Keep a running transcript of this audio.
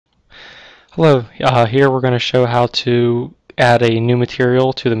Hello, here we're going to show how to add a new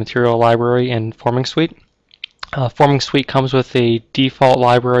material to the material library in FormingSuite. FormingSuite comes with a default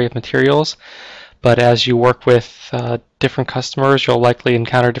library of materials, but as you work with different customers, you'll likely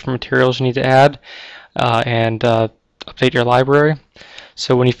encounter different materials you need to add and update your library.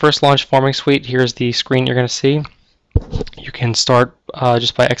 So when you first launch FormingSuite, here's the screen you're going to see. You can start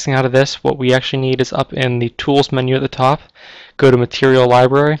just by exiting out of this. What we actually need is up in the Tools menu at the top. Go to Material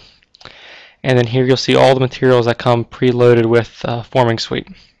Library. And then here you'll see all the materials that come preloaded with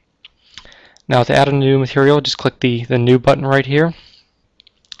FormingSuite. Now to add a new material, just click the New button right here,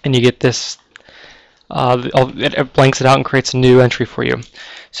 and you get this, it blanks it out and creates a new entry for you.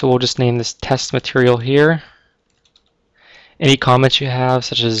 So we'll just name this test material here. Any comments you have,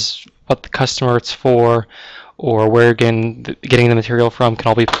 such as what the customer it's for, or where you're getting the material from, can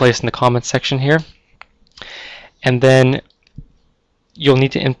all be placed in the comments section here. And then you'll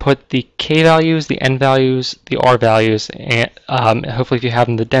need to input the K values, the N values, the R values, and hopefully if you have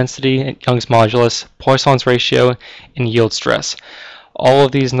them, the density, Young's modulus, Poisson's ratio, and yield stress. All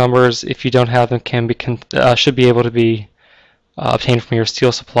of these numbers, if you don't have them, should be able to be obtained from your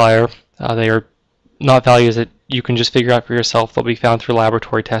steel supplier. They are not values that you can just figure out for yourself. They'll be found through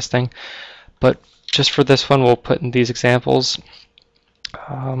laboratory testing. But just for this one, we'll put in these examples.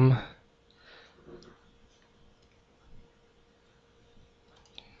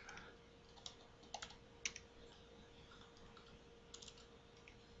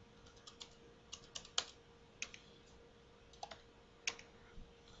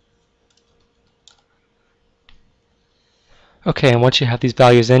 Okay, and once you have these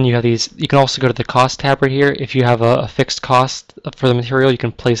values in, you can also go to the cost tab right here. If you have a fixed cost for the material, you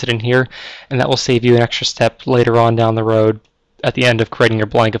can place it in here, and that will save you an extra step later on down the road at the end of creating your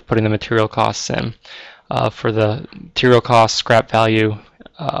blank of putting the material costs in for the material cost, scrap value,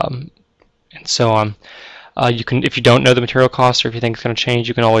 and so on. If you don't know the material cost or if you think it's going to change,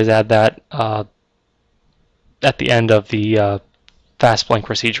 you can always add that at the end of the fast blank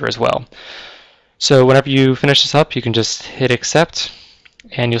procedure as well. So whenever you finish this up, you can just hit accept,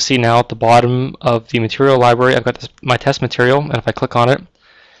 and you'll see now at the bottom of the material library, I've got my test material, and if I click on it,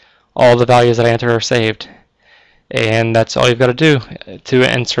 all the values that I entered are saved. And that's all you've got to do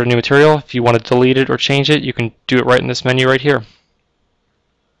to insert a new material. If you want to delete it or change it, you can do it right in this menu right here.